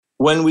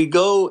when we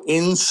go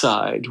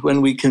inside,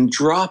 when we can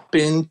drop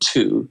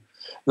into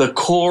the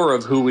core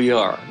of who we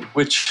are,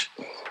 which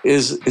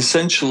is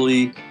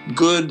essentially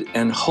good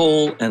and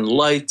whole and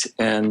light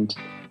and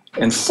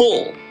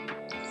full.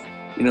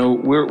 You know,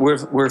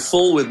 we're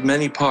full with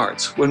many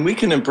parts. When we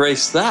can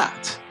embrace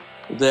that,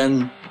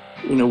 then,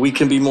 you know, we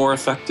can be more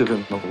effective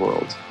in the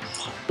world.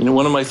 You know,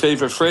 one of my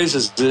favorite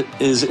phrases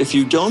is, if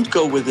you don't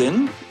go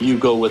within, you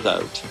go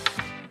without.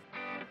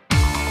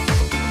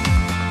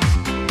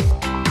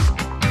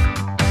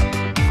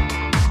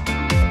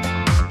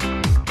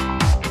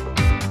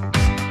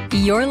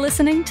 You're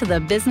listening to The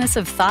Business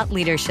of Thought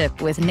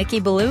Leadership with Nikki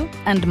Ballou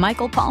and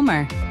Michael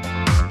Palmer.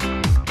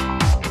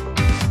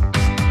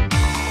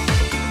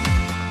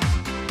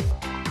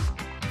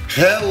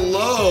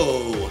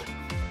 Hello,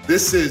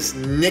 this is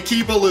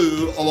Nikki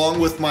Ballou along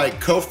with my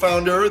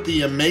co-founder,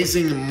 the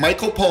amazing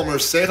Michael Palmer.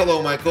 Say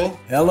hello, Michael.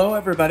 Hello,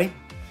 everybody.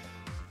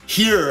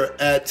 Here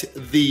at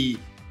the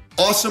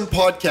awesome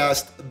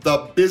podcast,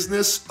 The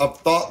Business of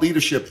Thought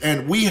Leadership.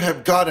 And we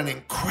have got an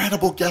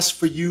incredible guest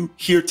for you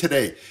here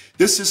today.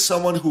 This is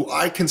someone who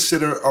I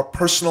consider a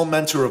personal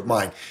mentor of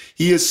mine.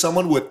 He is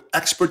someone with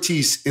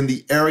expertise in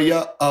the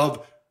area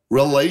of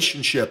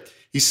relationship.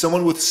 He's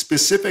someone with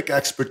specific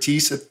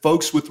expertise at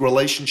folks with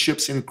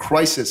relationships in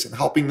crisis and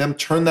helping them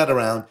turn that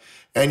around.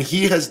 And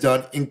he has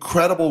done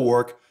incredible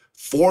work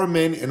for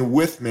men and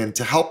with men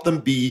to help them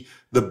be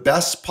the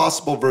best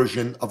possible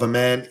version of a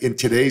man in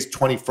today's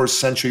 21st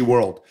century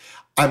world.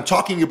 I'm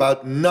talking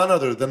about none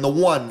other than the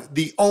one,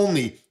 the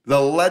only,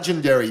 the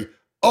legendary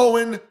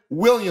Owen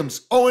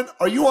Williams. Owen,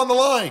 are you on the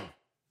line?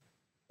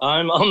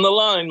 I'm on the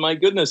line. My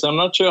goodness, I'm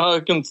not sure how I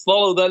can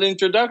follow that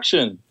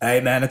introduction.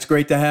 Hey, man, it's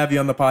great to have you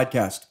on the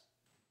podcast.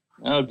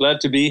 Oh,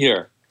 glad to be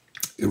here.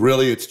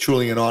 It's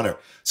truly an honor.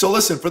 So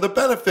listen, for the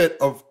benefit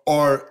of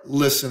our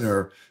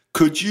listener,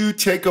 could you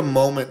take a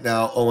moment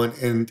now, Owen,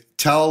 and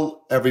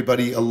tell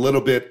everybody a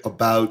little bit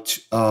about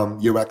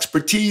your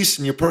expertise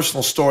and your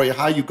personal story,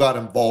 how you got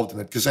involved in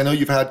it? Because I know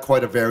you've had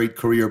quite a varied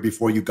career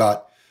before you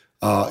got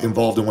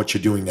involved in what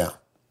you're doing now.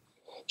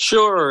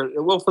 Sure.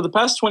 Well, for the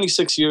past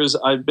 26 years,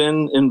 I've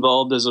been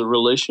involved as a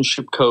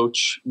relationship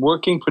coach,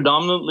 working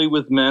predominantly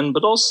with men,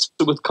 but also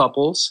with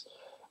couples.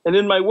 And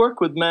in my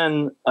work with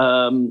men,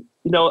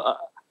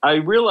 I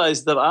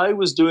realized that I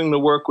was doing the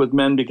work with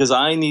men because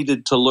I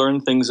needed to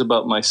learn things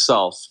about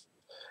myself.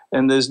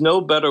 And there's no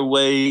better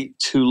way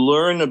to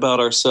learn about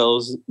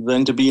ourselves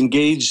than to be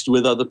engaged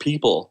with other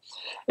people.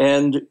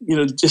 And, you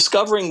know,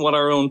 discovering what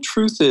our own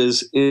truth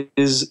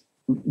is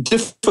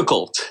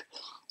difficult.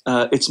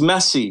 It's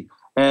messy.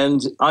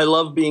 And I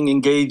love being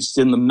engaged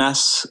in the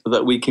mess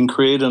that we can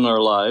create in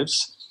our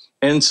lives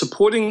and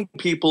supporting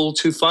people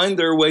to find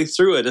their way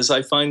through it as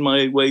I find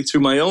my way through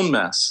my own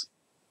mess.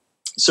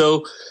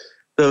 So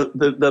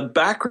the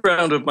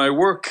background of my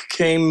work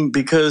came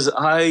because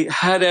I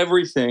had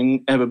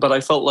everything, but I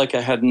felt like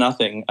I had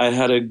nothing. I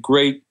had a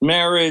great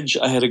marriage,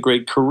 I had a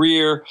great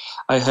career,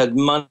 I had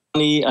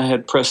money, I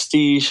had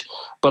prestige,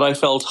 but I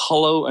felt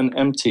hollow and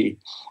empty.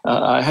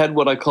 I had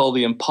what I call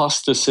the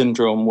imposter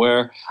syndrome,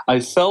 where I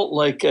felt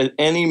like at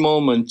any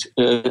moment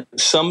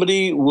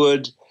somebody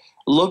would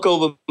look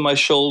over my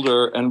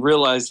shoulder and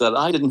realize that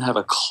I didn't have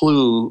a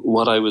clue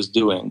what I was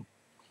doing.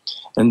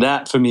 And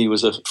that for me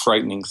was a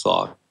frightening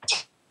thought.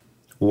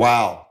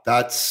 Wow,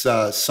 that's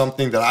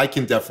something that I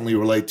can definitely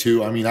relate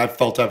to. I mean, I've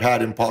felt I've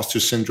had imposter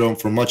syndrome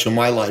for much of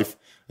my life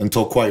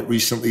until quite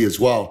recently as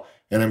well.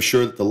 And I'm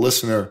sure that the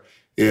listener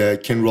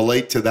can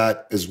relate to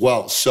that as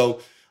well.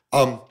 So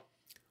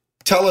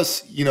tell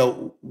us, you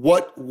know,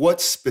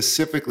 what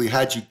specifically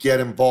had you get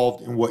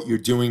involved in what you're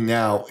doing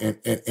now,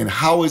 and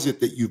how is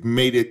it that you've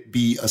made it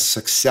be a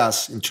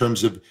success in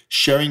terms of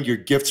sharing your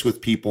gifts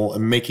with people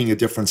and making a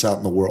difference out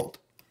in the world?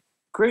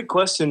 Great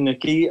question,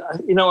 Nikki.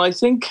 You know, I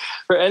think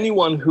for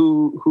anyone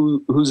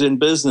who's in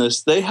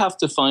business, they have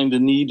to find a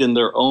need in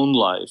their own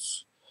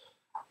life,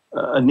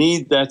 a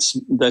need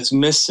that's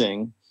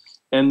missing,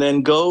 and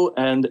then go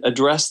and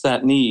address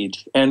that need.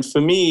 And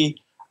for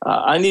me,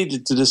 I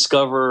needed to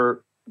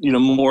discover, you know,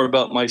 more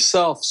about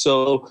myself.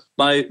 So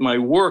my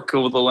work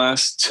over the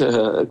last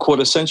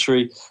quarter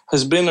century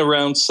has been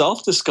around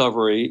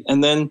self-discovery,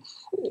 and then,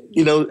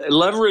 you know,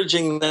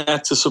 leveraging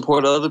that to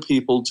support other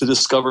people to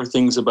discover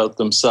things about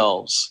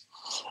themselves.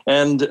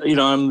 And, you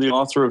know, I'm the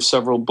author of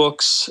several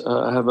books.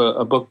 I have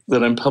a book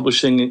that I'm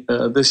publishing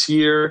this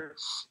year.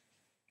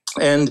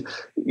 And,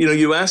 you know,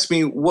 you asked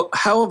me,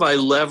 how have I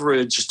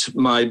leveraged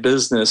my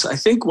business? I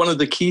think one of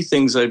the key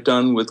things I've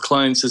done with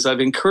clients is I've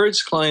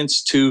encouraged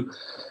clients to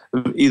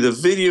either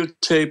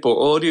videotape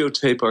or audio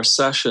tape our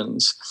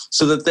sessions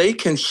so that they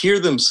can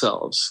hear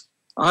themselves.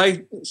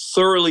 I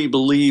thoroughly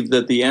believe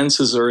that the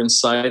answers are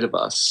inside of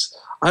us.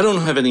 I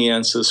don't have any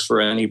answers for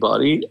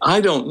anybody.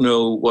 I don't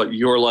know what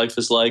your life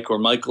is like or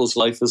Michael's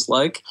life is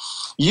like.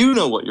 You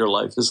know what your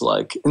life is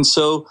like. And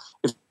so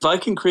if I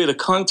can create a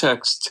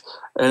context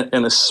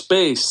and a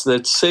space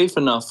that's safe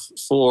enough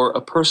for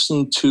a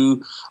person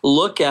to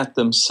look at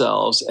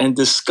themselves and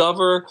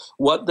discover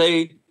what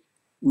they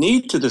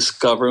need to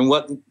discover and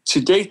what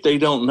to date they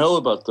don't know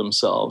about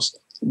themselves.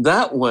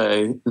 That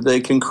way, they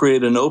can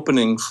create an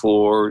opening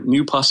for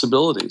new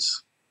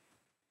possibilities.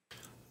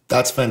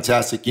 That's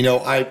fantastic. You know,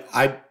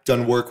 I've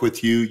done work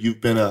with you.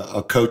 You've been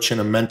a coach and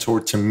a mentor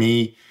to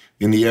me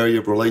in the area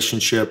of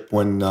relationship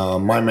when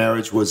my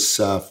marriage was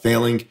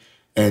failing.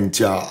 And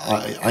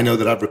I know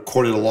that I've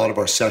recorded a lot of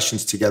our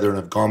sessions together and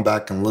I've gone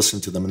back and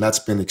listened to them. And that's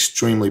been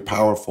extremely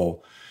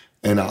powerful.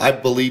 And I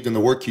believed in the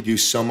work you do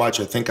so much.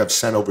 I think I've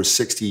sent over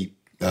 60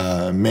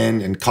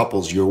 men and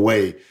couples your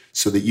way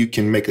so that you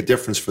can make a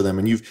difference for them.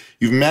 And you've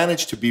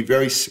managed to be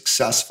very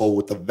successful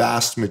with the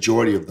vast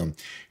majority of them,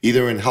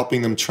 either in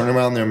helping them turn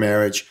around their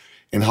marriage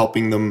and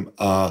helping them,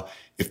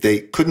 if they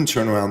couldn't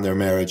turn around their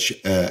marriage,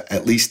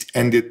 at least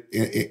end it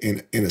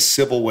in a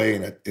civil way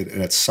and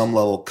at some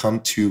level come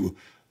to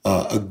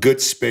a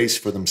good space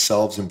for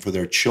themselves and for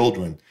their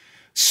children.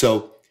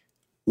 So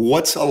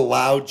what's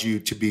allowed you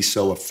to be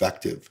so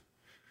effective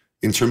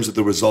in terms of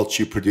the results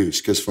you produce?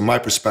 Because from my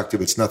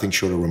perspective, it's nothing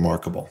short of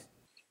remarkable.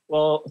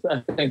 Well,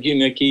 thank you,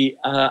 Nikki.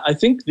 I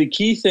think the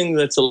key thing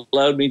that's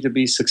allowed me to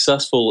be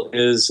successful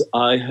is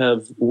I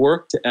have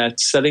worked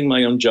at setting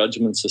my own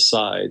judgments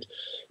aside.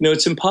 You know,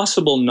 it's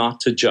impossible not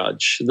to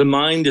judge. The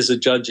mind is a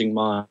judging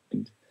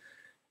mind.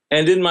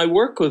 And in my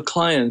work with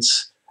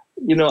clients,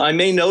 you know, I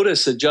may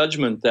notice a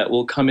judgment that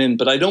will come in,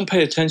 but I don't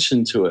pay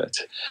attention to it.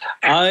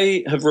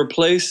 I have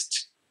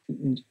replaced,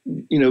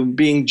 you know,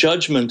 being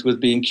judgment with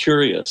being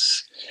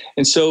curious.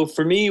 And so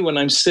for me, when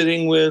I'm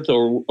sitting with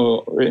or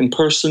in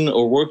person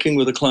or working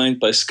with a client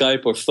by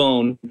Skype or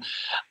phone,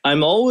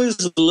 I'm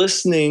always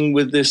listening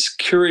with this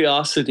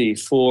curiosity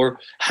for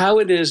how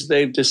it is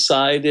they've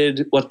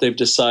decided what they've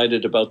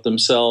decided about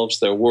themselves,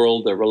 their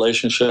world, their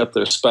relationship,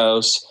 their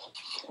spouse.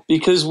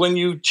 Because when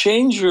you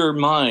change your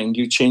mind,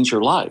 you change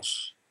your life.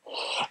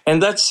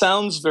 And that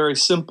sounds very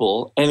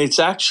simple, and it's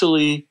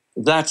actually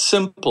that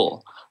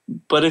simple.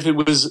 But if it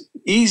was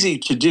easy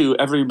to do,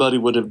 everybody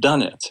would have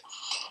done it.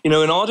 You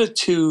know, in order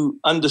to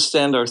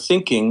understand our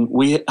thinking,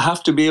 we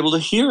have to be able to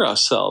hear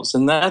ourselves.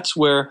 And that's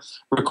where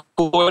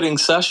recording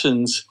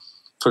sessions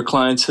for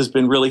clients has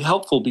been really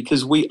helpful,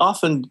 because we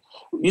often,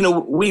 you know,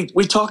 we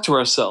talk to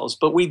ourselves,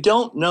 but we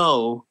don't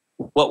know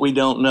what we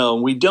don't know.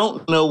 We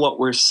don't know what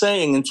we're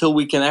saying until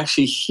we can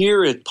actually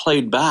hear it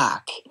played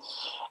back.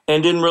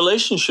 And in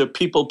relationship,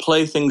 people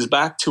play things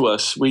back to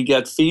us. We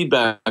get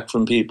feedback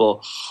from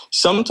people.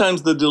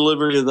 Sometimes the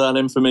delivery of that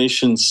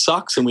information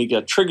sucks and we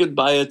get triggered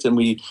by it and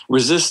we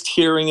resist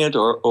hearing it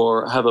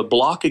or have a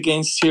block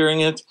against hearing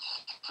it.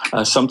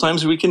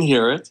 Sometimes we can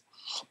hear it.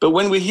 But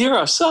when we hear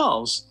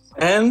ourselves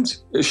and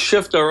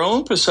shift our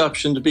own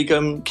perception to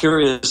become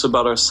curious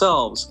about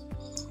ourselves,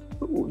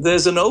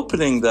 there's an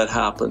opening that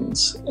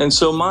happens. And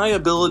so my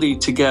ability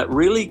to get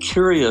really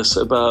curious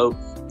about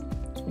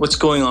what's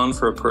going on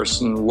for a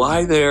person,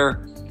 why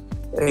they're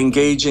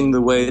engaging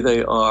the way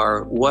they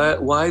are,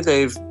 why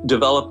they've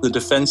developed the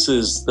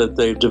defenses that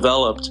they've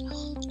developed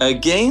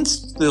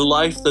against the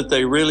life that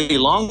they really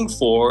long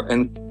for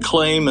and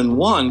claim and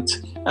want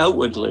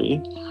outwardly,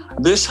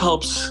 this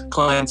helps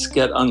clients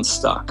get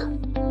unstuck.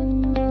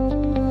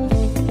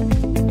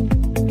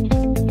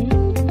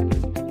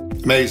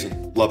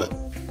 Amazing. Love it.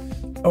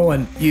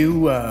 Owen,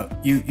 you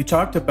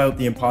talked about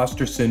the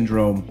imposter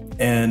syndrome,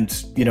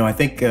 and you know I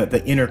think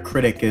the inner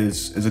critic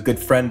is a good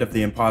friend of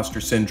the imposter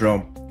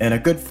syndrome. And a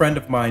good friend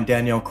of mine,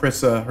 Danielle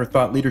Crissa, her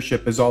thought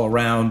leadership is all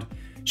around.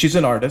 She's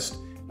an artist,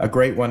 a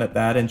great one at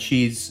that, and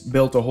she's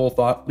built a whole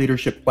thought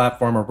leadership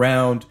platform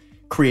around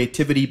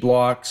creativity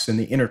blocks and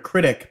the inner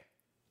critic.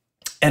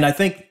 And I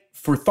think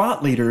for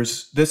thought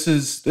leaders, this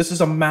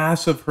is a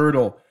massive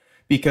hurdle,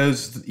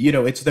 because you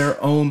know it's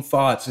their own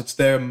thoughts, it's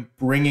them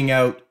bringing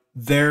out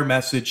their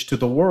message to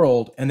the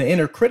world, and the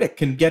inner critic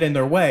can get in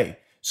their way.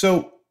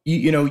 So,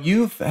 you know,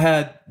 you've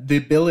had the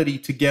ability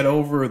to get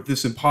over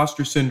this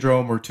imposter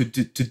syndrome or to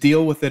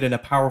deal with it in a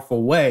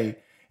powerful way.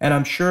 And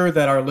I'm sure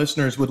that our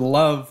listeners would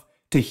love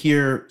to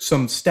hear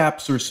some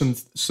steps or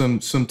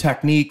some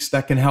techniques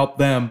that can help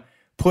them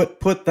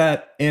put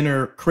that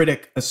inner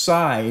critic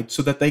aside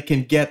so that they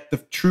can get the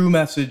true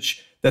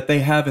message that they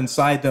have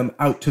inside them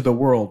out to the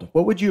world.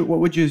 What would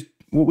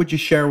you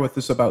share with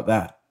us about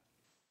that?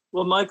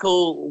 Well,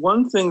 Michael,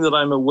 one thing that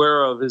I'm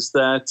aware of is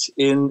that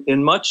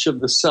in much of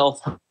the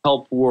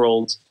self-help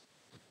world,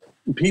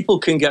 people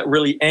can get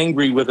really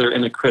angry with their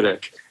inner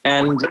critic.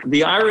 And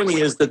the irony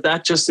is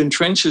that just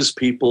entrenches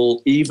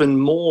people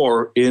even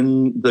more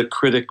in the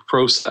critic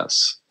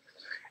process.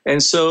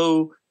 And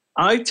so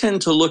I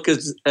tend to look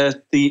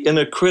at the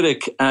inner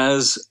critic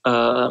as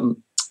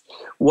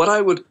what I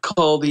would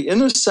call the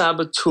inner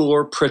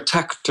saboteur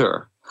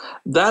protector.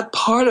 That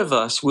part of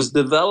us was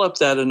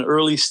developed at an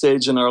early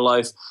stage in our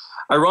life,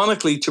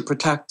 ironically, to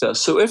protect us.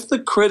 So if the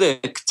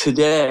critic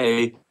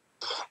today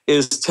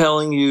is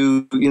telling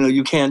you, you know,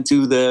 you can't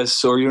do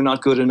this, or you're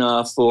not good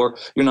enough, or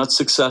you're not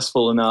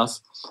successful enough,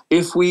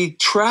 if we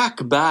track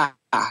back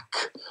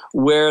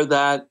where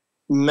that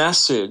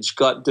message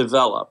got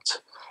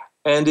developed,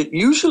 And it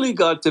usually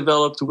got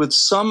developed with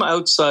some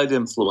outside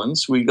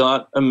influence. We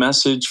got a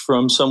message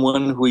from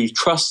someone who we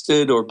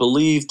trusted or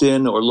believed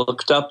in or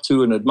looked up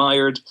to and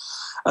admired.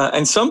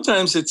 And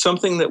sometimes it's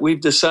something that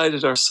we've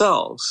decided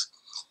ourselves.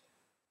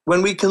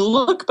 When we can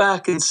look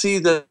back and see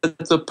that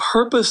the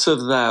purpose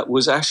of that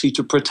was actually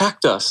to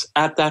protect us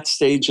at that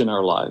stage in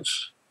our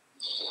life,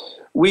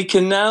 we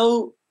can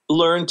now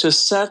learn to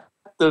set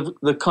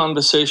the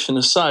conversation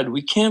aside.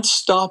 We can't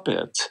stop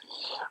it.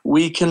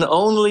 We can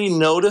only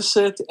notice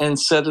it and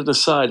set it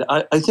aside.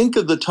 I think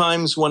of the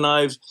times when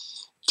I've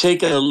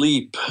taken a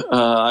leap.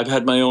 I've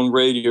had my own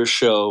radio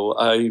show.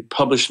 I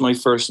published my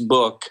first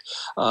book.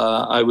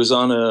 I was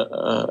on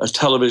a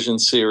television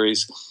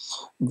series.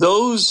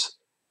 Those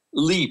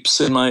leaps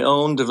in my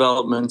own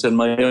development and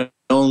my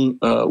own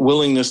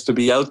willingness to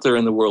be out there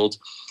in the world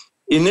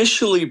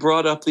initially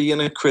brought up the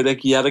inner critic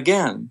yet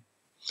again.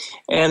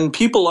 And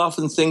people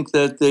often think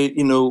that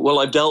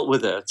I've dealt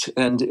with it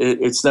and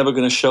it's never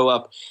going to show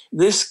up.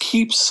 This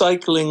keeps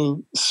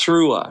cycling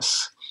through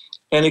us.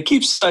 And it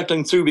keeps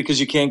cycling through because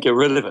you can't get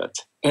rid of it.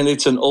 And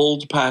it's an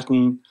old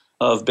pattern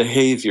of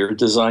behavior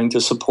designed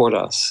to support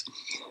us.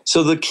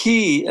 So the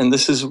key, and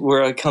this is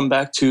where I come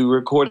back to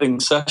recording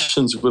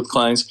sessions with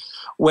clients,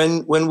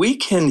 when we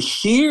can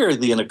hear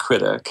the inner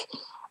critic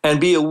and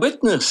be a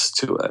witness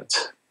to it,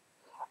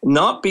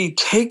 not be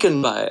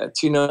taken by it,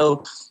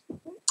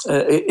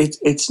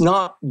 it's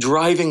not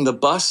driving the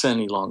bus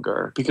any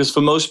longer, because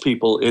for most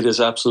people, it is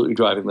absolutely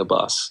driving the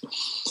bus.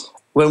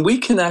 When we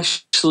can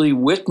actually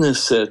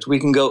witness it, we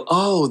can go,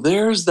 oh,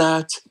 there's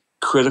that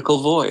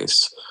critical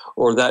voice,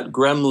 or that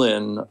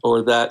gremlin,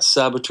 or that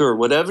saboteur,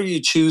 whatever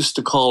you choose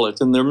to call it.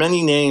 And there are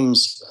many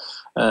names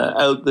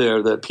out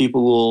there that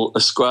people will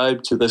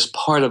ascribe to this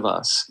part of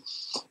us.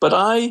 But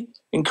I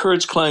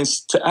encourage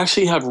clients to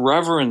actually have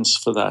reverence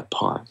for that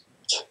part,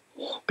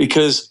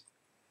 because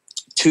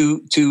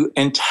to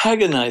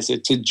antagonize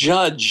it, to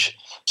judge,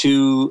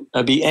 to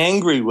be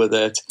angry with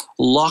it,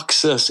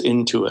 locks us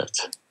into it.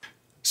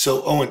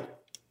 So, Owen,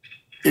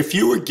 if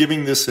you were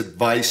giving this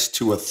advice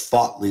to a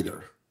thought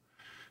leader,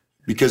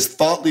 because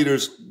thought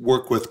leaders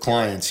work with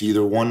clients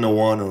either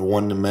one-to-one or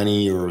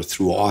one-to-many or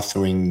through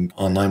authoring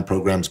online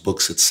programs,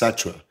 books,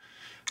 etc.,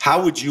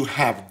 how would you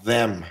have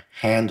them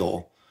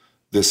handle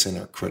this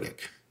inner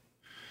critic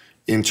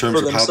in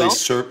terms of how they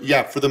serve?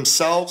 Yeah, for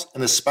themselves,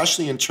 and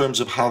especially in terms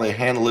of how they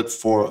handle it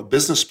for a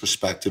business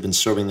perspective in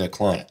serving their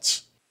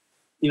clients.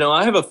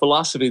 I have a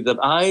philosophy that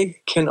I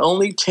can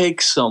only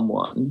take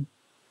someone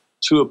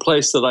to a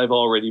place that I've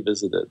already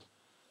visited.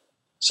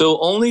 So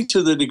only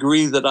to the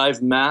degree that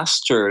I've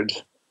mastered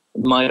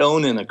my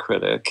own inner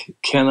critic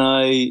can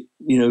I,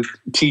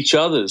 teach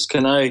others.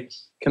 Can I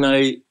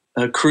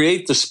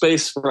create the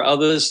space for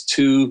others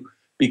to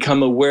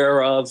become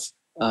aware of,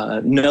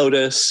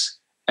 notice,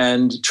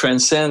 and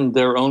transcend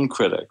their own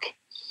critic.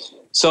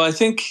 So I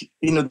think,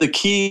 the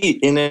key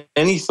in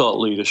any thought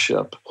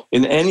leadership,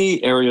 in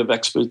any area of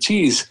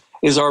expertise,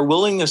 is our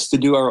willingness to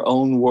do our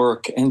own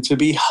work and to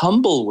be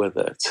humble with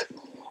it.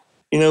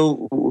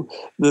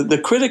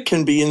 The critic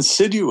can be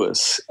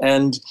insidious,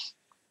 and,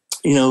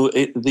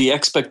 the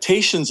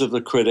expectations of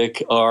the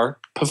critic are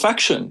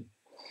perfection,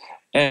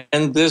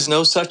 and there's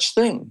no such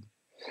thing.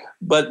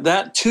 But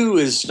that too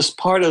is just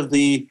part of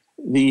the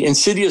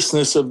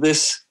insidiousness of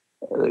this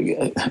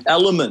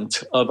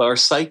element of our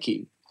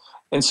psyche.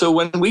 And so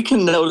when we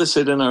can notice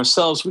it in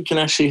ourselves, we can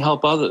actually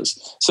help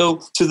others.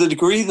 So to the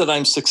degree that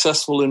I'm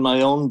successful in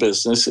my own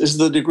business is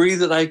the degree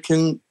that I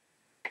can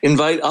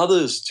invite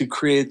others to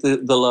create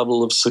the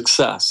level of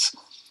success.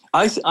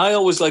 I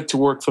always like to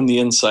work from the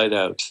inside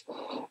out,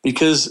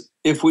 because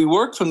if we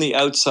work from the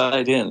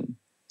outside in,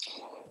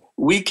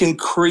 we can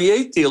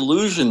create the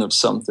illusion of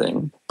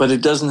something, but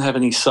it doesn't have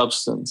any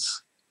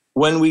substance.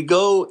 When we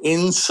go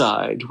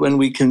inside, when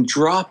we can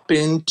drop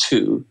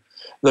into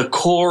the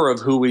core of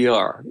who we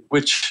are,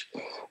 which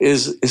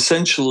is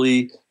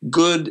essentially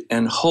good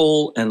and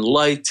whole and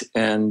light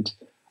and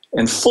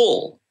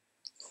full.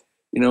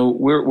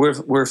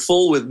 We're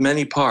full with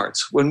many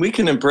parts. When we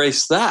can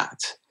embrace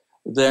that,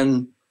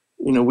 then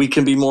we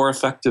can be more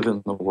effective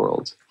in the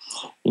world.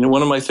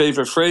 One of my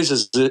favorite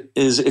phrases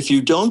is, if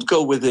you don't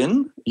go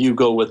within, you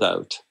go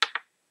without.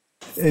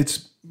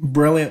 It's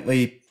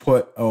brilliantly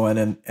put,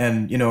 Owen,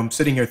 and I'm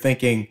sitting here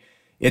thinking,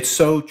 it's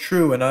so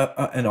true and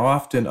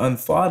often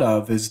unthought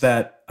of, is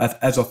that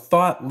as a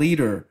thought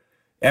leader,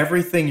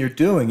 everything you're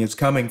doing is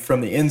coming from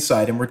the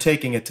inside and we're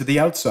taking it to the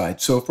outside.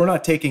 So if we're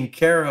not taking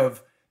care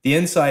of the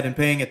inside and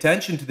paying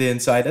attention to the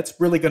inside, that's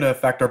really going to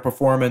affect our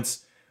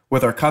performance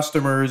with our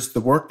customers,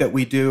 the work that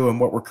we do, and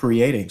what we're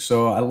creating.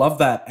 So I love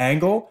that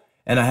angle,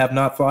 and I have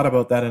not thought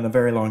about that in a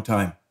very long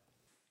time.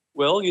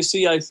 Well, you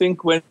see, I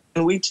think when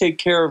we take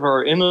care of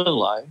our inner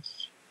life,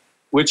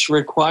 which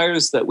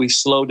requires that we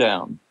slow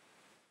down,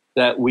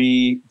 that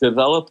we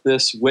develop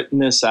this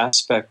witness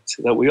aspect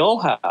that we all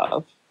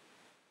have,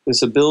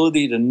 this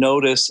ability to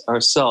notice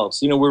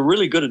ourselves. We're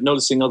really good at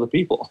noticing other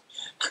people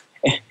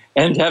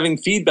and having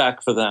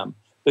feedback for them.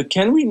 But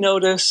can we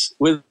notice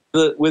with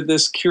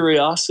this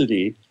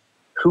curiosity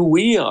who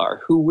we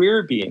are, who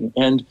we're being,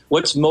 and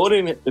what's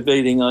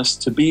motivating us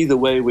to be the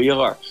way we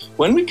are.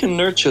 When we can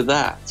nurture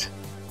that,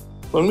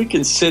 when we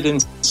can sit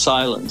in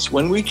silence,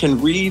 when we can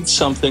read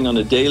something on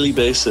a daily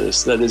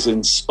basis that is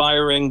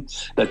inspiring,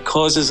 that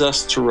causes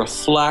us to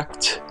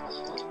reflect,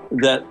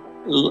 that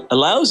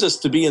allows us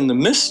to be in the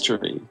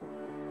mystery,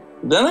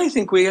 then I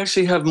think we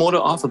actually have more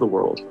to offer the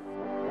world.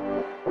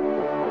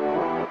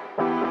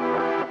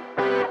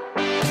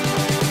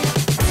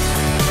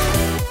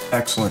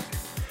 Excellent.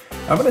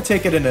 I'm going to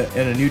take it in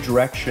a new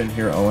direction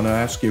here, Owen. I'll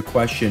ask you a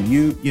question.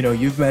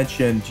 You've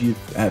mentioned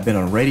you've been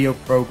on a radio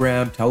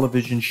program,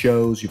 television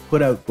shows, you've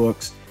put out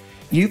books.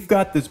 You've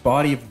got this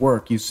body of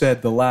work. You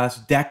said the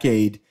last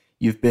decade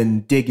you've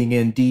been digging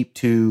in deep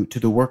to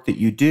the work that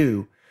you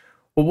do.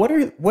 Well,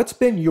 what's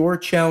been your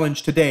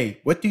challenge today?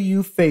 What do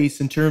you face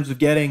in terms of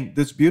getting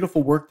this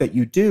beautiful work that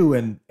you do?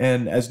 And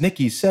as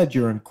Nikki said,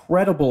 your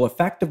incredible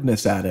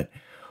effectiveness at it.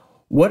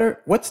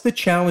 What's the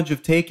challenge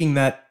of taking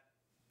that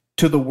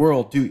to the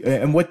world?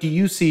 And what do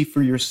you see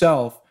for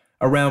yourself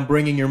around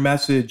bringing your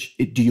message?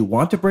 Do you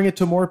want to bring it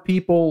to more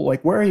people?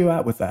 Like, where are you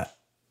at with that?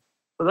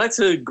 Well, that's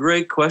a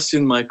great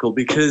question, Michael,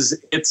 because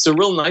it's a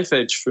real knife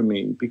edge for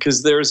me,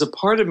 because there is a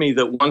part of me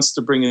that wants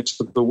to bring it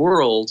to the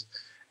world,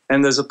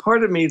 and there's a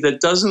part of me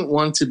that doesn't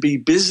want to be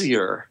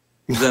busier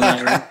than I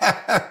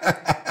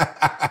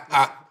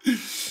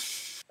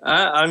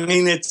am. I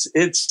mean, it's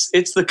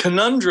the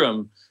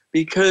conundrum,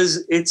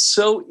 because it's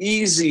so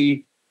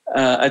easy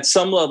at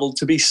some level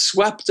to be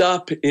swept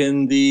up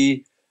in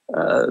the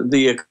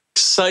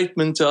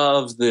excitement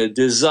of, the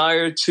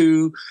desire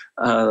to,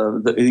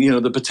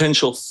 the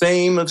potential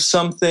fame of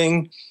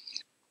something.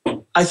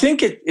 I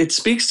think it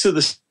speaks to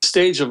the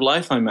stage of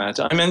life I'm at.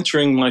 I'm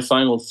entering my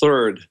final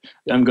third.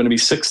 I'm going to be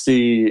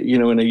 60,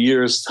 in a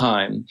year's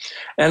time,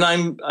 and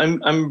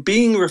I'm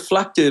being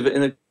reflective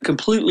in a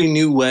completely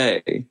new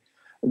way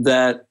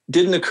that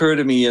didn't occur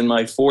to me in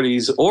my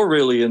 40s or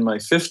really in my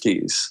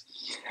 50s.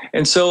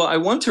 And so I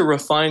want to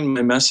refine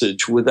my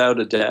message without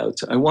a doubt.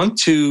 I want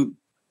to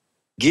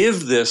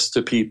give this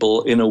to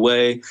people in a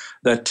way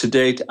that to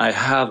date I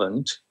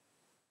haven't.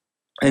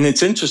 And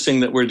it's interesting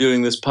that we're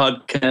doing this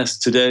podcast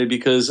today,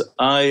 because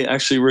I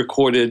actually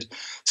recorded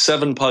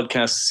 7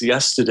 podcasts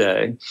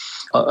yesterday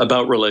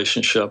about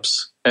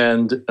relationships,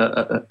 and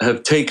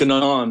have taken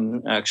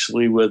on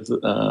actually with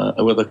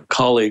a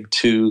colleague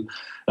to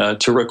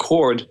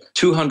record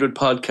 200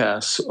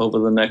 podcasts over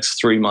the next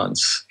 3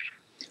 months,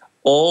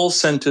 all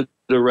centered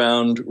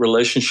around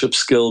relationship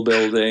skill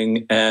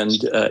building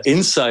and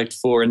insight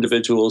for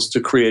individuals to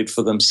create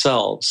for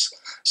themselves.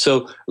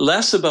 So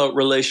less about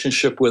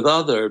relationship with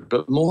other,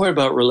 but more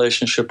about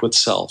relationship with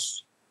self.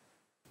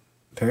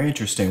 Very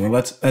interesting. Well,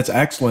 that's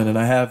excellent. And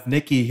I have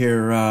Nikki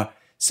here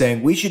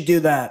saying we should do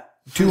that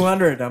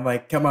 200. I'm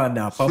like, come on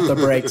now, pump the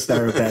brakes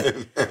there a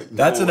bit.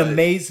 That's an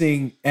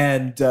amazing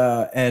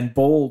and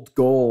bold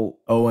goal,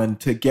 Owen,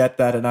 to get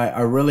that. And I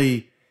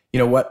really,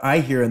 what I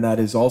hear in that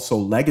is also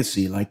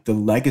legacy, like the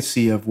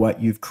legacy of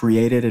what you've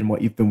created and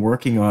what you've been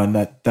working on.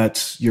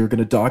 That's you're going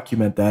to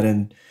document that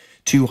in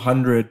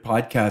 200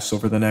 podcasts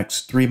over the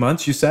next 3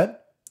 months, you said?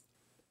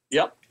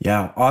 Yep.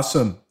 Yeah,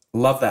 awesome.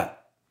 Love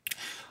that.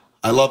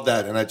 I love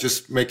that. And I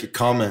just make a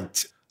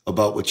comment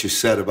about what you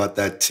said about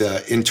that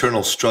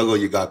internal struggle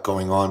you got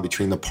going on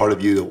between the part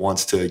of you that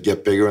wants to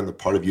get bigger and the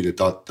part of you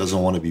that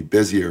doesn't want to be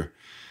busier.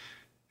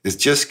 Is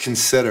just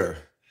consider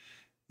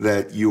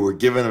that you were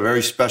given a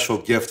very special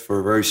gift for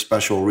a very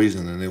special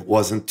reason, and it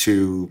wasn't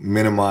to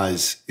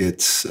minimize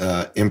its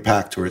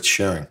impact or its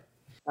sharing.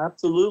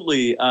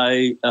 Absolutely.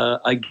 I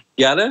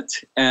get it.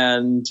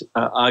 And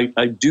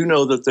I do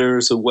know that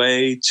there's a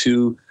way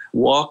to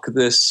walk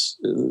this,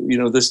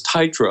 this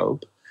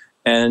tightrope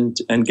and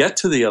get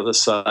to the other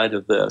side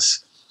of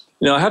this.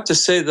 I have to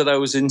say that I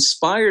was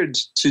inspired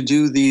to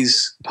do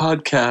these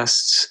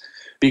podcasts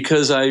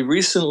because I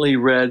recently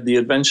read The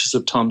Adventures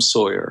of Tom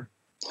Sawyer,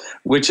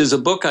 which is a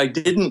book I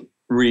didn't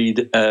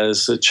read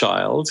as a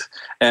child.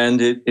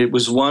 And it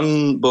was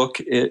one book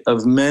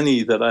of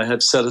many that I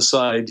had set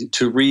aside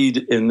to read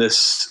in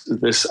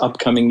this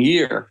upcoming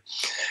year.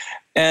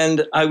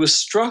 And I was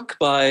struck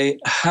by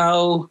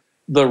how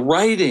the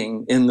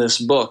writing in this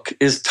book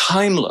is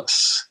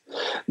timeless.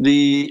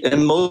 The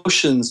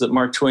emotions that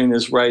Mark Twain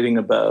is writing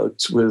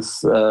about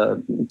with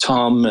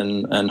Tom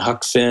and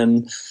Huck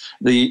Finn,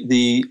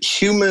 the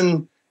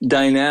human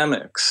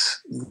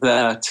dynamics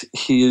that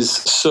he is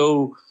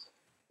so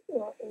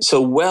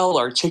well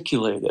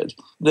articulated,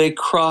 they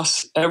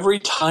cross every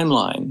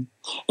timeline.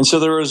 And so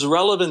they're as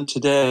relevant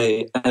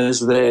today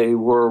as they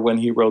were when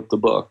he wrote the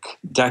book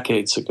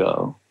decades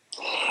ago.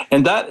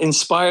 And that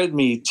inspired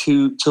me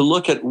to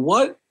look at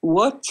what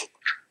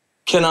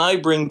can I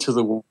bring to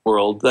the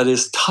world that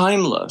is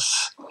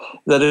timeless,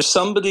 that if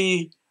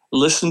somebody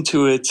listened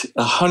to it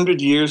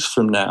 100 years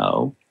from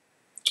now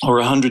or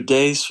 100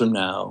 days from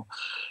now,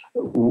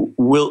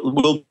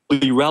 will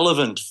be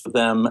relevant for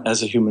them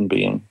as a human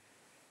being.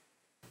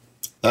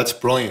 That's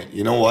brilliant.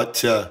 You know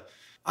what?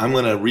 I'm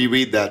going to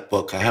reread that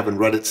book. I haven't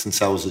read it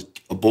since I was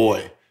a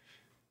boy.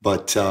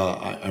 But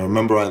I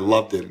remember I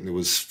loved it, and it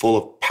was full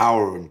of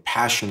power and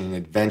passion and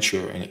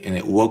adventure, and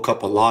it woke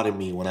up a lot in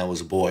me when I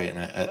was a boy, and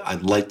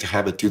I'd like to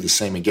have it do the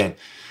same again.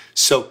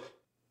 So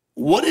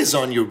what is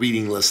on your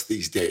reading list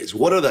these days?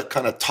 What are the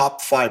kind of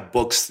top 5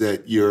 books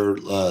that you're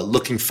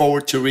looking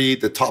forward to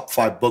read, the top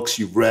 5 books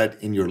you've read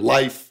in your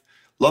life?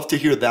 Love to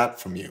hear that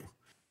from you.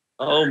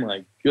 Oh,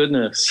 my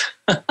goodness.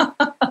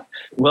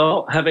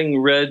 Well,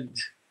 having read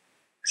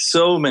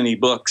so many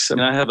books, I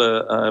mean, I have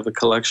a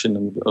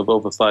collection of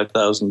over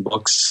 5,000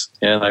 books,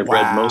 and I've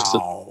read most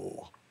of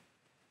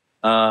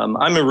them.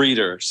 I'm a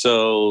reader,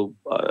 so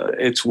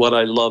it's what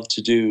I love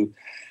to do.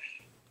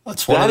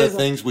 That's one of the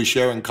things we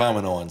share in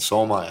common, Owen.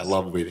 So am I. I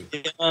love reading.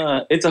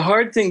 It's a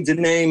hard thing to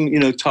name,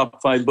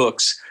 top 5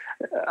 books.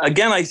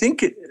 Again, I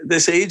think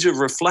this age of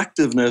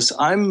reflectiveness,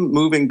 I'm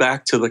moving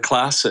back to the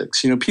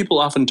classics. People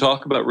often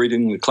talk about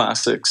reading the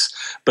classics,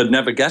 but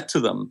never get to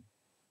them.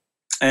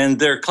 And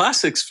they're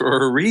classics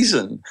for a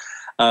reason.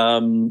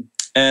 So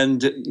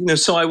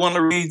I want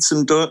to read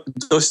some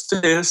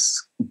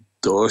Dostoevsky.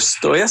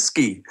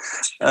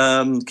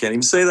 Can't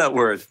even say that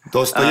word.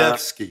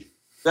 Dostoevsky.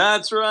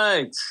 That's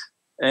right.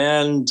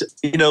 And,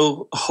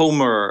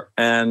 Homer.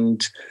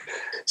 And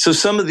so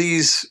some of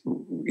these,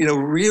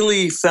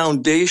 really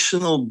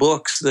foundational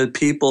books that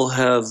people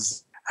have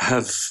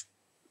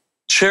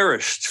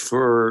cherished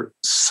for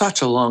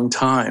such a long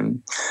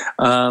time.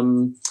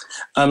 I'm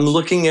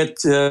looking at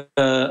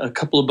a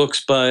couple of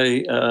books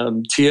by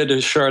Teilhard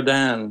de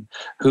Chardin,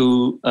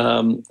 who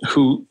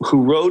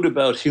wrote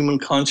about human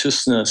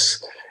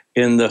consciousness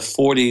in the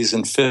 40s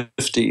and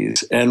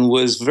 50s and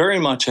was very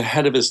much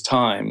ahead of his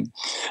time,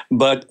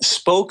 but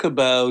spoke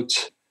about,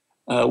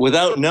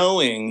 without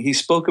knowing, he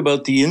spoke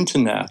about the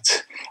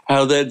internet,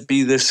 how there'd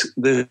be this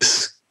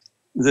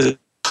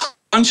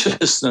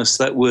consciousness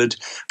that would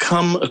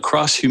come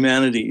across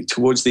humanity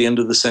towards the end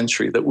of the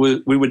century, that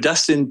we were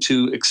destined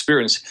to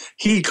experience.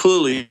 He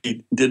clearly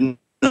did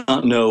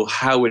not know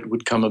how it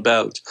would come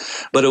about,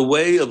 but a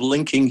way of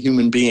linking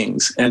human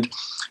beings. And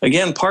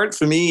again, part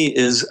for me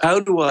is, how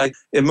do I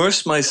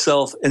immerse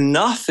myself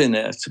enough in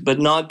it, but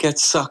not get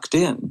sucked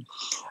in?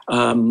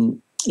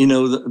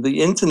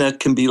 The internet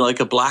can be like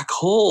a black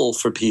hole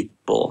for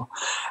people,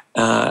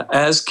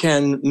 as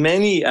can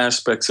many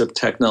aspects of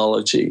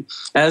technology,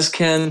 as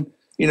can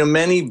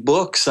many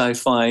books I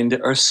find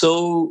are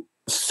so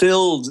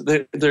filled,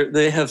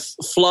 they have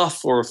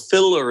fluff or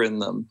filler in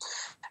them.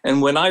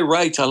 And when I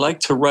write, I like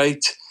to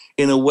write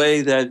in a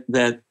way that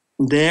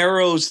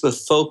narrows the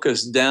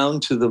focus down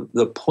to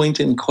the point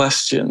in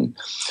question,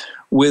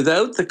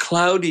 without the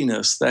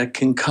cloudiness that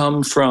can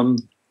come from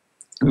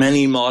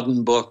many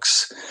modern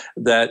books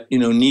that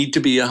need to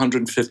be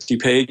 150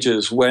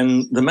 pages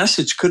when the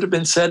message could have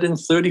been said in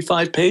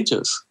 35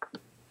 pages.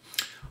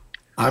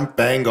 I'm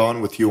bang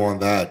on with you on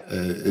that.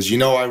 As you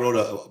know, I wrote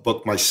a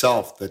book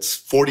myself that's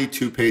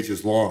 42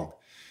 pages long.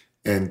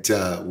 And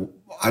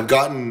I've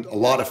gotten a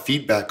lot of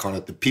feedback on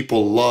it that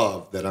people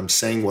love that I'm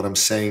saying what I'm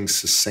saying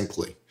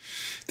succinctly.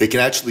 They can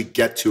actually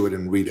get to it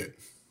and read it.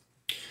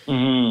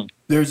 Mm-hmm.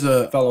 There's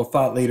a fellow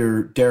thought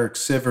leader, Derek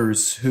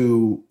Sivers,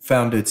 who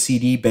founded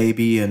CD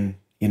Baby, and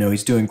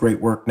he's doing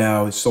great work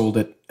now. He's sold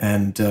it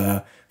and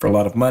for a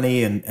lot of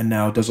money, and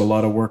now does a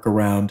lot of work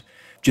around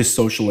just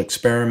social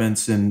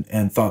experiments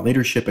and thought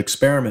leadership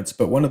experiments.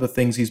 But one of the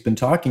things he's been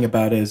talking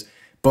about is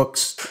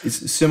books,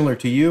 is similar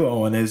to you,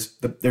 Owen, is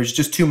there's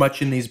just too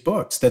much in these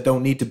books that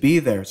don't need to be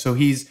there. So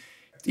he's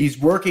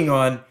working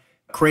on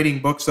creating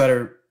books that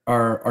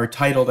are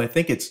titled, I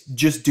think it's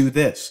Just Do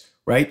This,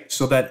 right?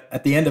 So that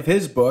at the end of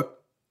his book,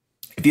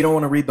 if you don't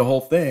want to read the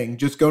whole thing,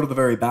 just go to the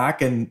very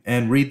back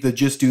and read the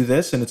Just Do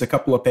This, and it's a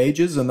couple of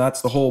pages, and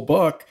that's the whole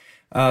book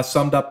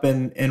summed up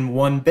in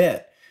one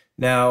bit.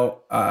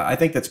 Now, I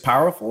think that's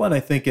powerful, and I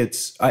think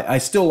I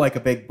still like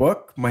a big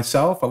book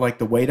myself. I like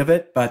the weight of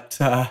it, but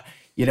at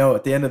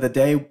the end of the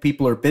day,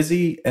 people are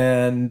busy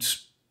and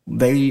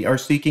they are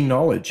seeking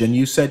knowledge. And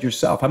you said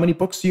yourself, how many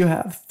books do you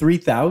have?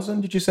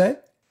 3,000, did you say?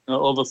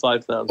 Over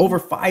 5,000. Over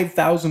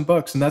 5,000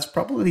 books, and that's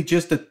probably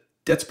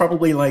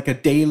like a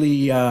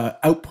daily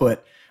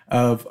output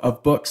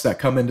of books that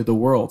come into the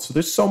world. So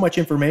there's so much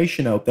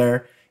information out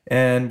there,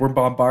 and we're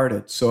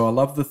bombarded. So I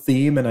love the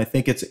theme, and I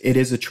think it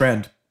is a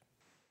trend.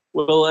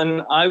 Well,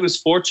 and I was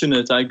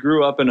fortunate. I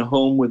grew up in a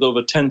home with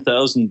over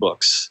 10,000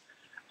 books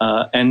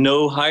and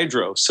no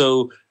hydro.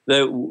 So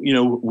that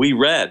we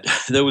read.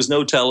 There was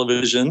no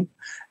television,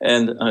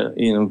 and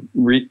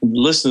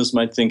listeners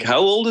might think, "How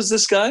old is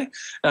this guy?"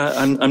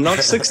 I'm not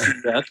 60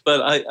 yet,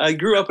 but I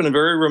grew up in a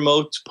very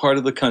remote part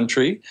of the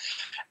country.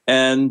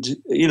 And,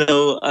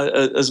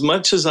 as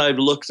much as I've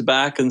looked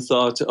back and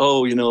thought,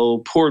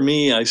 poor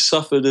me, I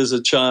suffered as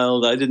a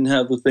child, I didn't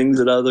have the things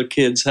that other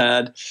kids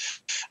had,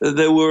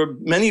 there were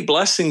many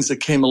blessings that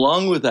came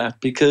along with that,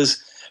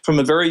 because from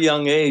a very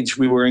young age,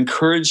 we were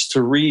encouraged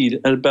to read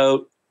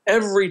about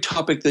every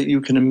topic that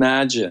you can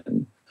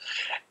imagine.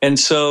 And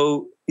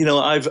so,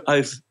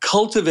 I've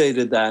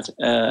cultivated that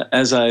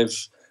as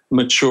I've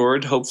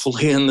matured,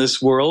 hopefully, in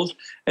this world.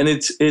 And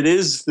it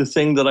is the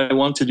thing that I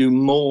want to do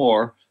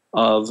more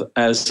of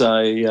as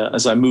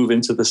I move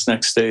into this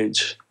next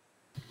stage.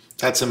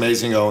 That's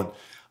amazing, Owen.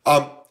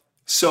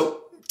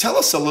 So tell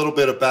us a little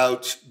bit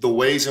about the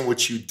ways in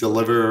which you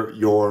deliver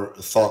your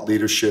thought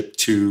leadership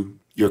to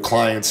your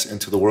clients and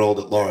to the world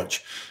at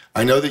large.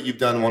 I know that you've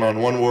done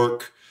one-on-one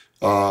work,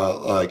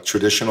 like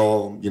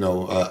traditional,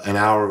 an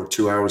hour or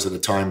 2 hours at a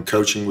time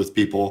coaching with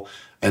people.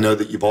 I know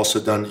that you've also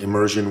done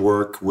immersion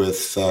work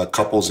with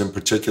couples in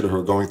particular who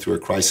are going through a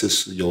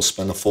crisis. You'll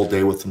spend a full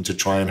day with them to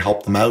try and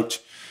help them out.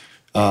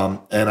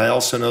 And I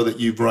also know that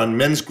you've run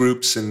men's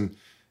groups and,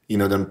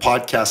 done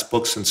podcast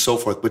books and so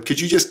forth. But could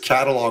you just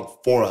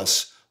catalog for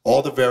us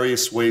all the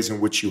various ways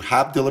in which you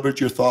have delivered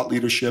your thought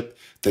leadership,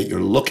 that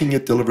you're looking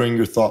at delivering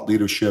your thought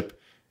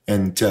leadership,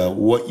 and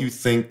what you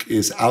think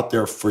is out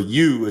there for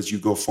you as you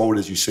go forward,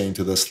 as you say,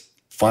 into this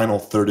final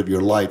third of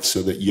your life,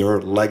 so that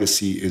your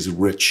legacy is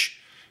rich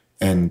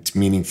and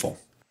meaningful?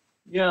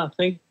 Yeah,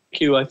 thank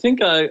you. I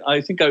think I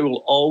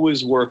will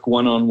always work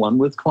one-on-one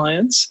with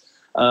clients,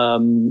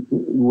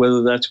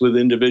 whether that's with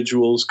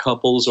individuals,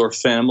 couples, or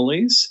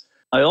families.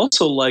 I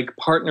also like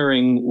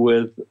partnering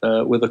with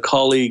a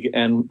colleague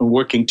and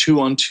working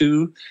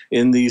 2-on-2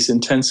 in these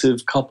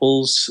intensive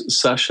couples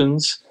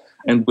sessions,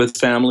 and with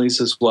families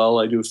as well.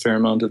 I do a fair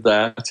amount of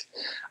that.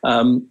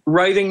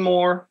 Writing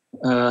more,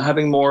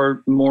 having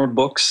more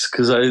books,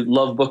 because I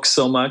love books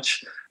so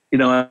much.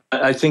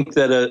 I think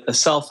that a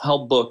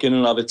self-help book in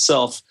and of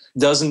itself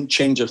doesn't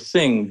change a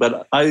thing,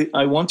 but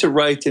I want to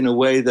write in a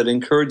way that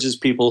encourages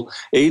people,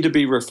 A, to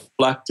be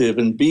reflective,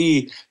 and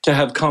B, to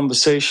have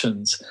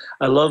conversations.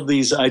 I love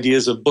these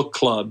ideas of book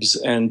clubs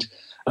and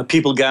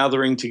people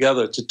gathering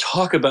together to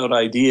talk about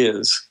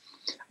ideas.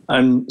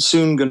 I'm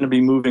soon going to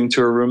be moving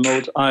to a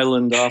remote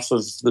island off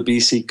of the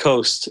BC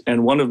coast,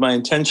 and one of my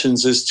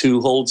intentions is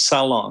to hold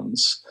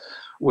salons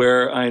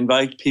where I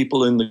invite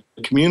people in the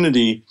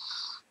community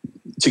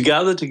to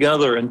gather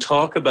together and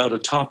talk about a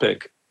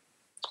topic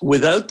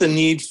without the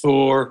need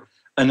for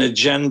an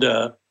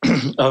agenda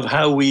of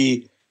how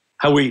we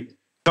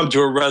come to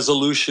a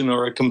resolution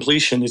or a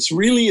completion. It's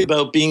really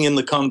about being in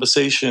the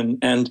conversation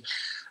and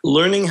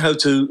learning how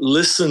to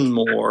listen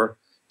more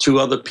to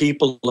other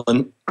people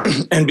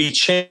and be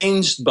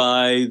changed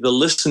by the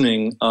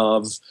listening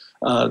of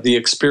the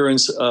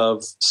experience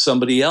of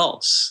somebody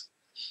else.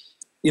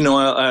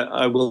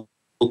 I will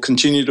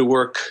continue to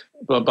work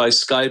by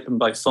Skype and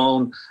by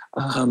phone.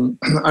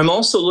 I'm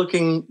also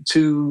looking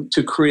to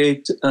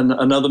create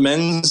another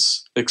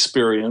men's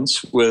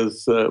experience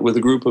with a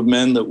group of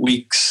men that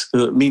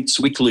meets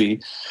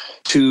weekly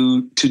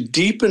to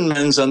deepen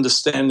men's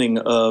understanding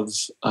of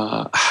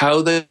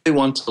how they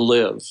want to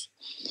live.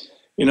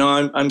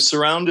 I'm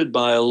surrounded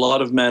by a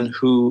lot of men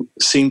who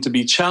seem to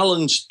be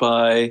challenged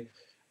by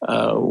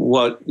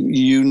what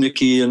you,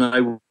 Nikki, and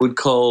I would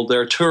call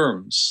their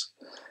terms.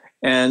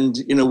 And,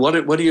 what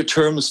are your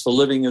terms for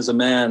living as a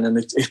man? And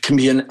it can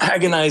be an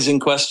agonizing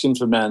question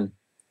for men.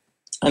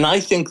 And I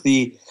think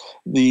the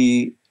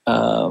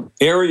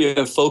area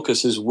of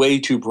focus is way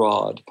too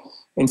broad.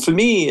 And for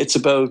me, it's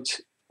about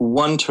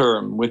one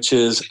term, which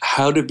is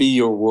how to be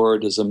your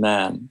word as a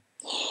man.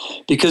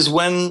 Because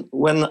when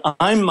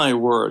I'm my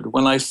word,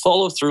 when I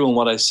follow through on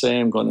what I say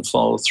I'm going to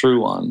follow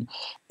through on,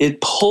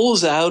 it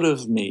pulls out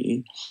of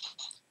me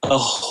a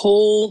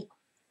whole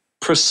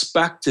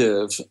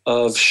perspective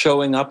of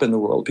showing up in the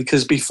world.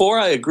 Because before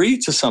I agree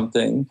to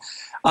something,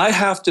 I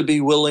have to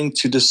be willing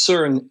to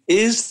discern,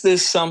 is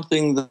this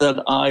something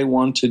that I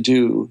want to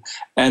do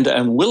and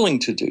am willing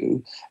to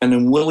do and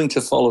am willing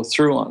to follow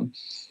through on?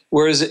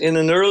 Whereas in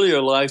an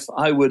earlier life,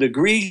 I would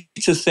agree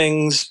to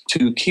things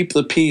to keep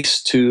the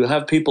peace, to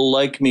have people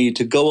like me,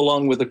 to go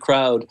along with the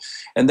crowd,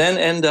 and then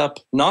end up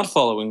not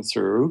following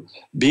through,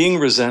 being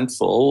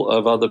resentful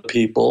of other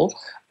people,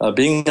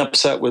 being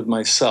upset with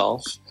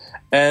myself,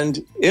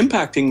 and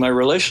impacting my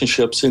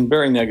relationships in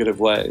very negative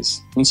ways.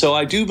 And so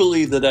I do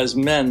believe that as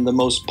men, the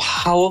most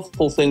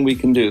powerful thing we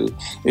can do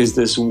is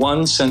this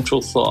one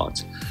central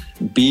thought: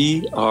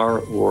 be our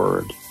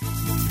word.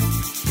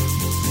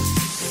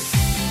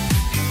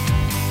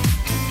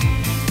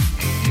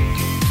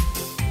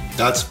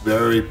 That's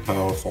very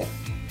powerful.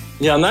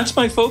 Yeah, and that's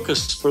my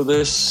focus for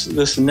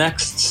this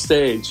next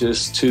stage,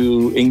 is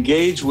to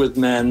engage with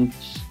men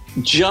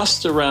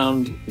just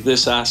around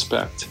this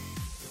aspect.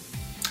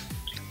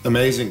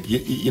 Amazing.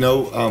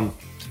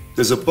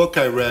 There's a book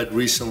I read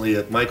recently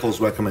at Michael's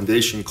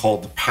recommendation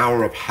called The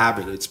Power of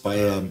Habit. It's by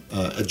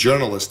a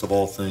journalist of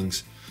all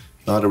things,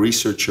 not a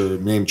researcher,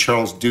 named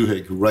Charles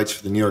Duhigg, who writes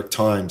for the New York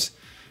Times.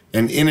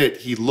 And in it,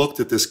 he looked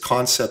at this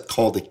concept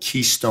called a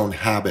keystone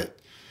habit.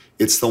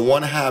 It's the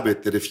one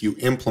habit that if you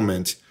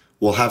implement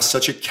will have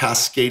such a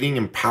cascading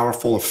and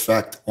powerful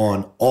effect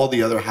on all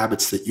the other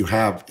habits that you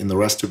have in the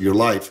rest of your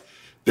life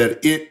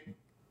that it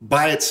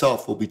by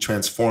itself will be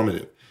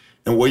transformative.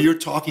 And what you're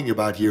talking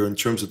about here in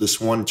terms of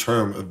this one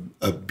term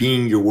of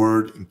being your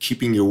word and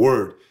keeping your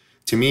word,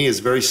 to me is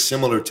very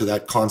similar to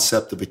that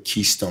concept of a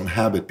keystone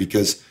habit,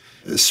 because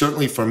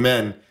certainly for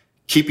men,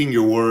 keeping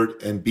your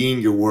word and being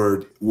your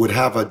word would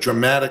have a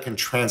dramatic and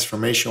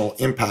transformational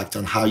impact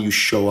on how you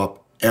show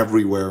up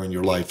everywhere in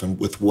your life and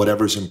with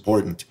whatever's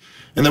important.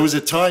 And there was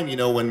a time,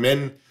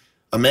 when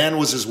a man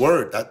was his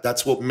word.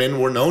 That's what men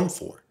were known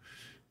for.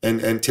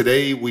 And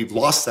today we've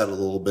lost that a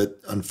little bit,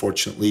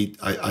 unfortunately,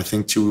 I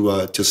think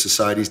to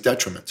society's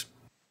detriment.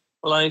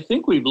 Well, I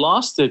think we've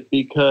lost it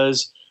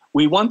because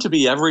we want to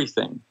be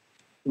everything.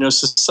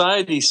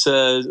 Society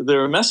says,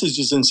 there are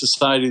messages in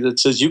society that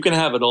says you can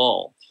have it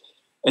all,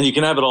 and you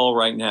can have it all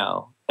right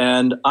now.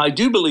 And I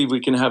do believe we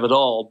can have it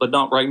all, but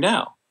not right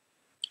now.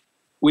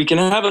 We can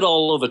have it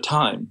all over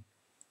time.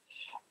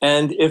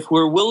 And if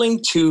we're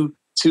willing to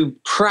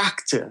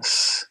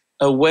practice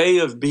a way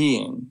of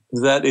being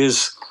that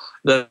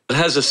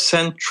has a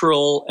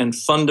central and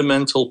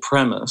fundamental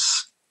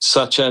premise,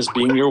 such as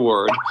being your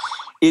word,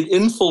 it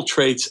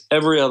infiltrates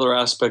every other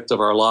aspect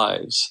of our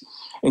lives.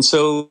 And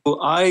so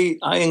I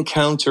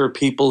encounter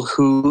people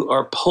who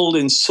are pulled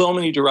in so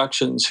many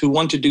directions, who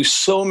want to do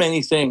so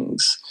many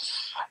things,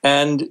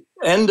 and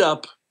end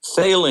up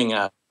failing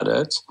at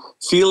it,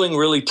 feeling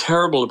really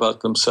terrible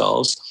about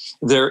themselves.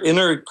 Their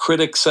inner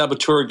critic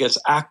saboteur gets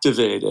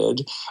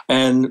activated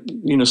and,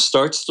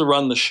 starts to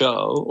run the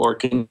show, or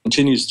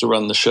continues to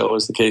run the show,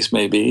 as the case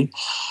may be.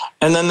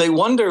 And then they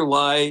wonder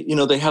why,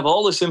 they have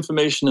all this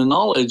information and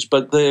knowledge,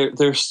 but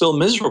they're still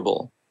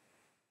miserable.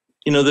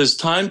 There's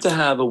time to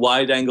have a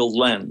wide-angled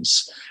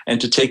lens and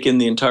to take in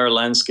the entire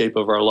landscape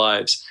of our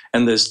lives.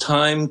 And there's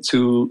time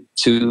to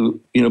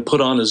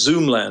put on a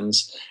zoom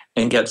lens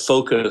and get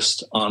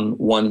focused on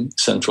one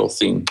central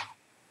theme.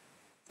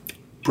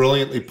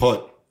 Brilliantly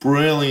put.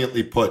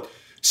 Brilliantly put.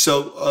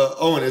 So,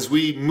 Owen, as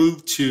we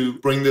move to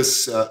bring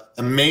this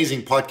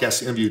amazing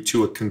podcast interview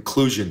to a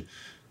conclusion,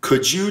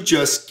 could you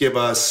just give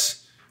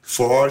us,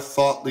 for our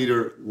thought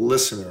leader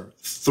listener,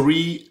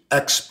 3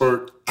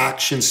 expert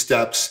action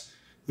steps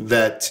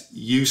that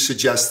you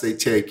suggest they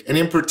take, and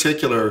in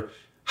particular,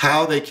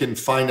 how they can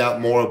find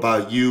out more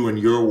about you and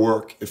your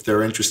work if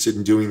they're interested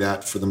in doing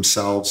that for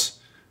themselves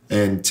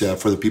and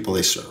for the people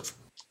they serve?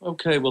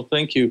 Okay, well,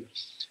 thank you.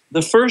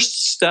 The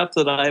first step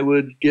that I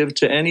would give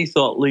to any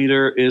thought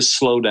leader is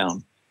slow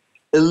down.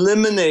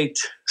 Eliminate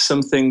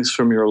some things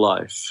from your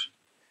life.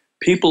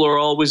 People are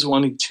always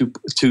wanting to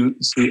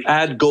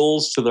add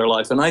goals to their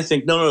life. And I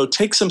think, no,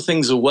 take some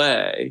things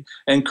away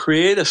and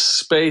create a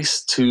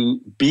space to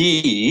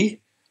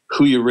be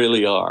who you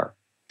really are.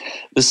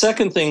 The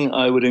second thing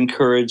I would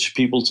encourage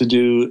people to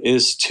do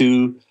is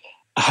to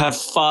have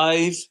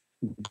 5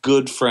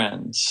 good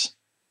friends.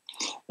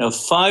 Now,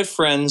 5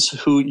 friends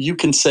who you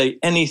can say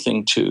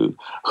anything to,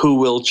 who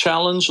will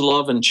challenge,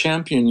 love, and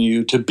champion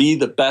you to be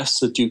the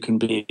best that you can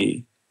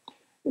be.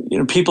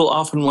 People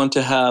often want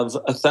to have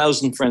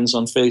 1,000 friends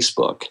on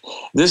Facebook.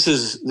 This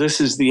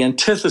is the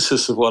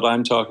antithesis of what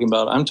I'm talking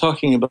about. I'm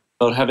talking about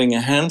having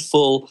a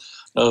handful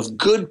of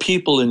good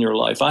people in your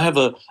life. I have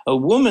a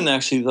woman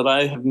actually that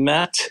I have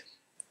met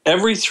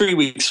every 3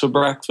 weeks for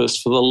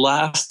breakfast for the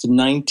last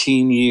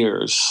 19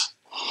 years.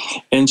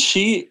 And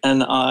she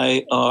and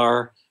I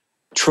are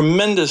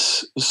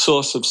tremendous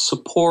source of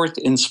support,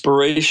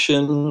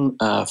 inspiration,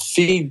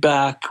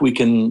 feedback. We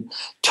can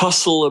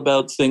tussle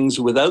about things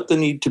without the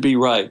need to be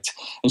right.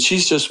 And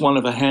she's just one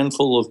of a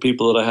handful of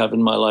people that I have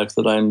in my life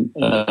that I'm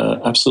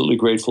absolutely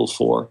grateful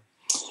for.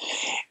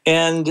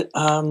 And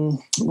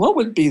what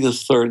would be the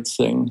third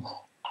thing?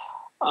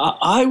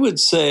 I would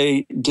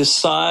say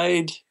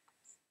decide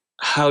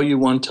how you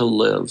want to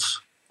live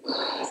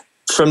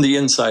from the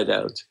inside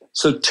out.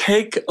 So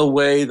take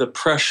away the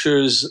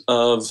pressures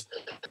of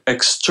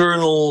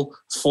external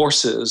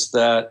forces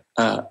that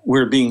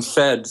we're being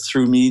fed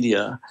through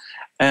media,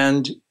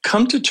 and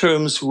come to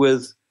terms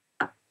with,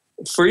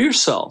 for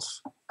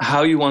yourself,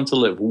 how you want to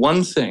live.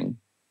 One thing.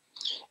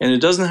 And it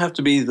doesn't have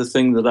to be the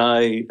thing that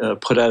I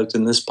put out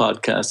in this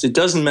podcast. It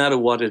doesn't matter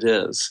what it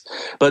is.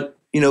 But,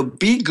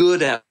 be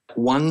good at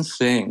one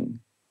thing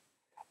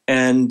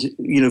and,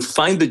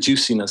 find the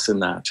juiciness in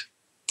that.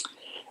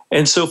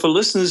 And so for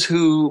listeners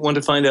who want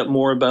to find out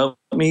more about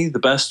me, the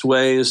best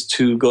way is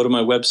to go to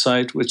my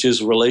website, which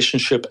is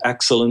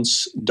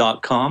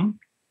relationshipexcellence.com.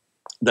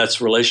 That's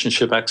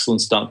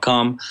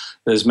relationshipexcellence.com.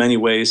 There's many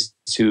ways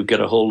to get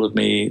a hold of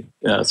me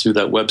through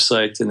that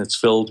website, and it's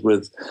filled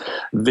with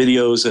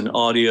videos and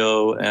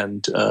audio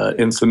and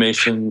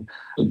information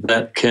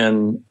that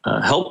can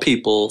help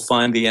people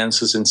find the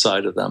answers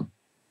inside of them.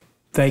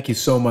 Thank you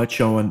so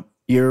much, Owen.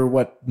 You're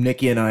what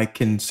Nikki and I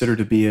consider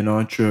to be an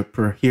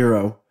entrepreneur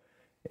hero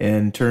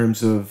in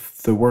terms of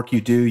the work you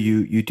do.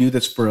 You do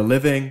this for a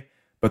living,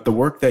 but the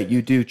work that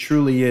you do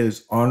truly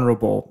is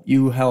honorable.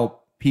 You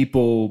help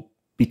people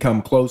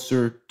become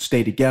closer,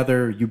 stay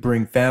together. You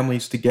bring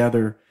families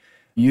together.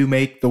 You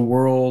make the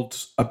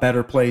world a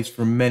better place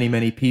for many,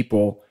 many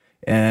people.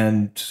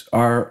 And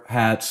our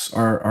hats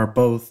are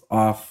both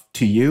off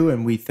to you.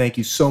 And we thank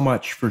you so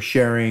much for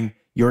sharing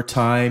your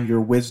time,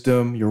 your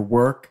wisdom, your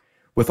work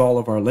with all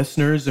of our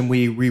listeners. And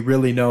we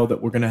really know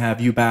that we're going to have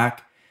you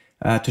back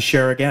to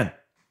share again.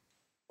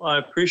 Well, I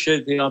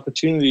appreciate the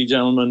opportunity,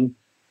 gentlemen.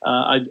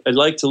 I'd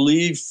like to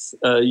leave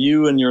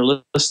you and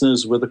your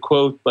listeners with a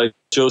quote by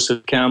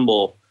Joseph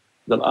Campbell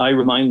that I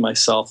remind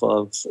myself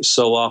of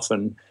so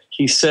often.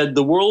 He said,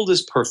 "The world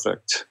is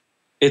perfect.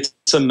 It's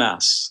a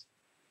mess.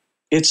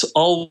 It's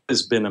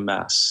always been a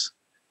mess.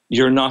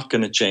 You're not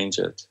going to change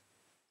it.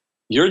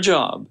 Your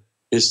job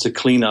is to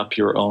clean up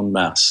your own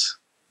mess."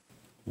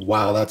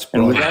 Wow, that's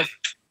brilliant.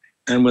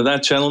 And with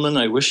that, gentlemen,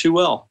 I wish you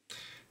well.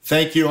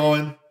 Thank you,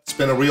 Owen. It's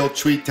been a real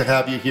treat to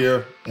have you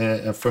here,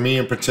 and for me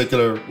in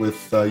particular,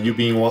 with you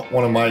being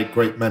one of my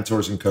great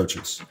mentors and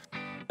coaches.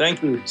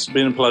 Thank you. It's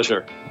been a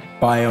pleasure.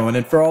 Bye, Owen.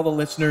 And for all the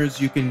listeners,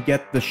 you can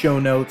get the show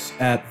notes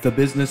at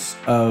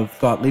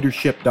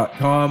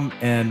thebusinessofthoughtleadership.com,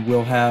 and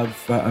we'll have,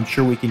 I'm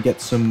sure we can get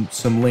some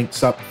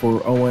links up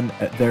for Owen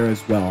there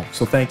as well.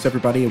 So thanks,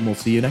 everybody, and we'll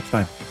see you next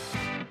time.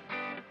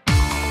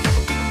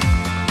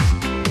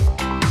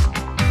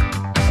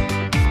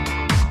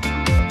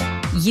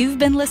 You've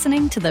been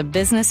listening to The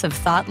Business of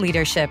Thought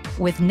Leadership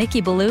with Nikki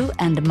Ballou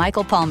and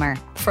Michael Palmer.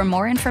 For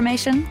more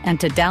information and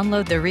to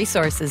download the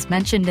resources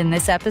mentioned in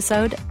this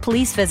episode,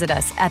 please visit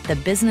us at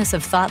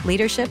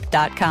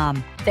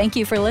thebusinessofthoughtleadership.com. Thank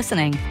you for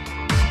listening.